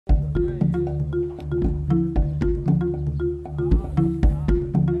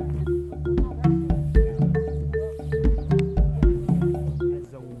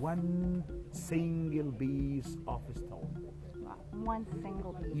one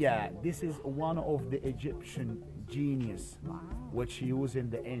single piece. Yeah, this is one of the Egyptian genius, which used in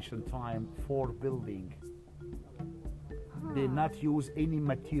the ancient time for building. They not use any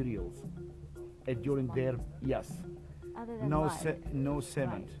materials during their, yes. Other than No, mud. no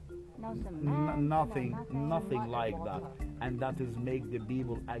cement. No cement. Nothing like that. And that is make the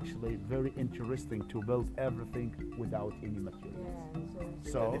people actually very interesting to build everything without any materials.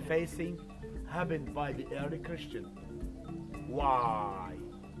 Yeah, So the facing happened by the early Christian. Why?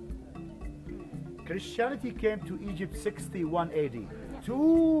 Christianity came to Egypt 61 AD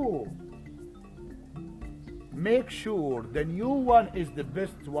to make sure the new one is the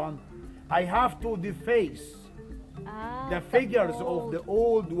best one. I have to deface the figures of the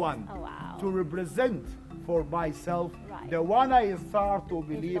old one to represent for myself the one I start to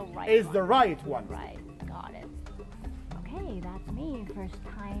believe is the right one. Right, got it. Okay, that's me. First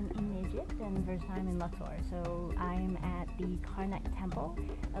time in Egypt and first time in Luxor. So I'm at the Karnak Temple.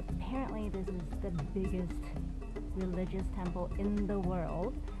 Apparently this is the biggest religious temple in the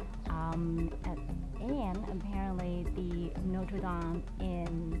world. And apparently the Notre Dame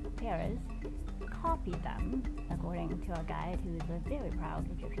in Paris copied them, according to a guide who is a very proud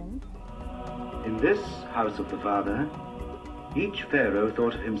Egyptian. In this house of the Father, each pharaoh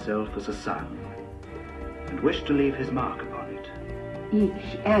thought of himself as a son and wished to leave his mark upon it.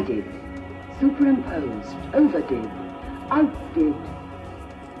 Each added, superimposed, overdid, outdid,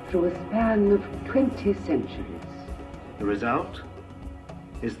 through a span of 20 centuries. The result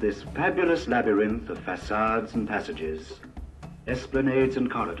is this fabulous labyrinth of facades and passages, esplanades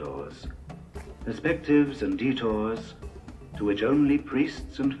and corridors, perspectives and detours to which only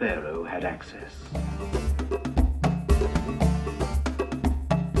priests and pharaoh had access.